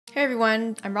Hey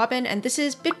everyone, I'm Robin and this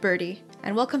is Bitbirdie,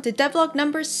 and welcome to devlog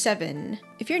number 7.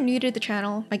 If you're new to the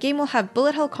channel, my game will have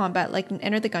bullet hell combat like in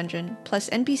Enter the Gungeon, plus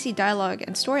NPC dialogue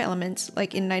and story elements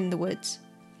like in Night in the Woods.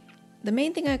 The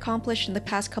main thing I accomplished in the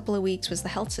past couple of weeks was the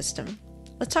health system.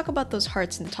 Let's talk about those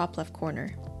hearts in the top left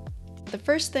corner. The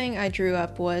first thing I drew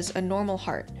up was a normal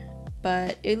heart,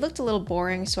 but it looked a little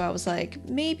boring, so I was like,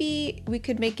 maybe we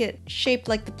could make it shaped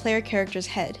like the player character's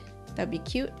head. That'd be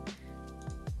cute.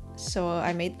 So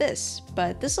I made this,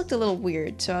 but this looked a little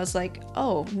weird, so I was like,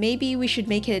 oh, maybe we should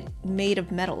make it made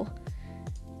of metal.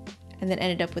 And then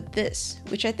ended up with this,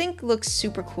 which I think looks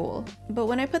super cool. But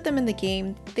when I put them in the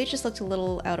game, they just looked a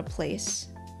little out of place.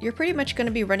 You're pretty much going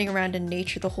to be running around in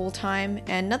nature the whole time,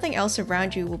 and nothing else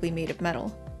around you will be made of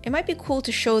metal. It might be cool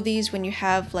to show these when you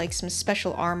have like some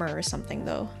special armor or something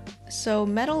though. So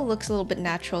metal looks a little bit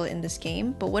natural in this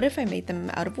game, but what if I made them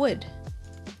out of wood?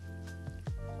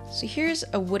 So here's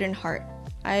a wooden heart.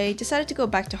 I decided to go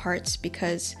back to hearts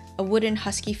because a wooden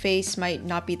husky face might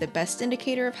not be the best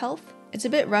indicator of health. It's a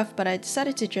bit rough, but I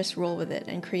decided to just roll with it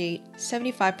and create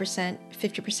 75%,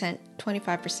 50%,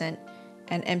 25%,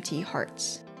 and empty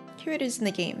hearts. Here it is in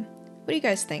the game. What do you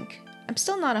guys think? I'm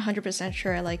still not 100%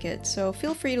 sure I like it, so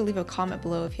feel free to leave a comment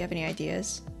below if you have any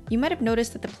ideas. You might have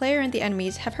noticed that the player and the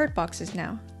enemies have hurtboxes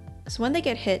now. So when they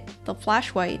get hit, they'll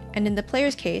flash white, and in the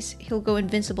player's case, he'll go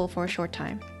invincible for a short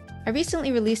time. I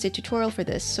recently released a tutorial for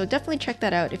this, so definitely check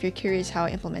that out if you're curious how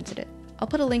I implemented it. I'll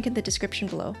put a link in the description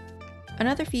below.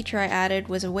 Another feature I added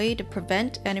was a way to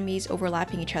prevent enemies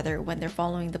overlapping each other when they're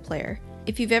following the player.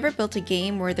 If you've ever built a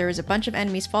game where there is a bunch of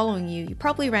enemies following you, you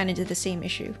probably ran into the same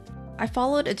issue. I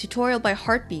followed a tutorial by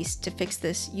Hurtboxes to fix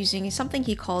this using something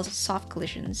he calls soft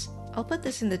collisions. I'll put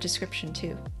this in the description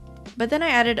too. But then I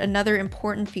added another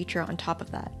important feature on top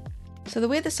of that. So the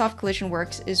way the soft collision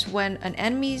works is when an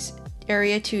enemy's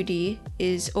area 2D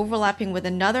is overlapping with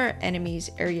another enemy's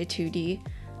area 2D,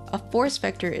 a force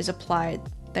vector is applied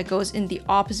that goes in the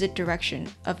opposite direction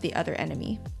of the other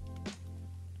enemy.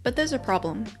 But there's a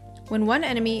problem. When one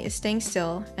enemy is staying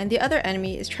still and the other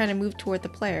enemy is trying to move toward the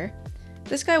player,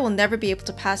 this guy will never be able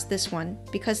to pass this one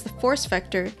because the force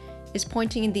vector is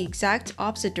pointing in the exact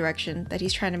opposite direction that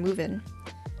he's trying to move in.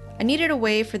 I needed a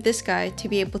way for this guy to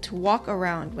be able to walk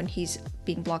around when he's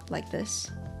being blocked like this.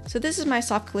 So this is my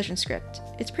soft collision script.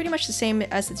 It's pretty much the same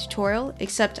as the tutorial,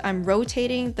 except I'm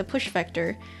rotating the push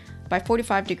vector by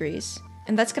 45 degrees.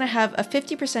 And that's going to have a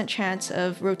 50% chance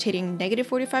of rotating negative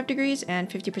 45 degrees and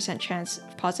 50% chance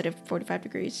of positive 45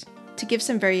 degrees to give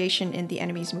some variation in the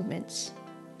enemy's movements.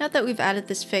 Now that we've added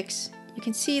this fix, you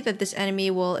can see that this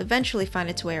enemy will eventually find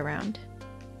its way around.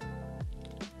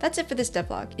 That's it for this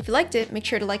devlog. If you liked it, make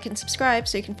sure to like and subscribe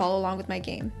so you can follow along with my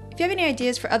game. If you have any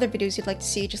ideas for other videos you'd like to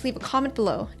see, just leave a comment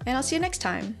below, and I'll see you next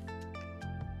time!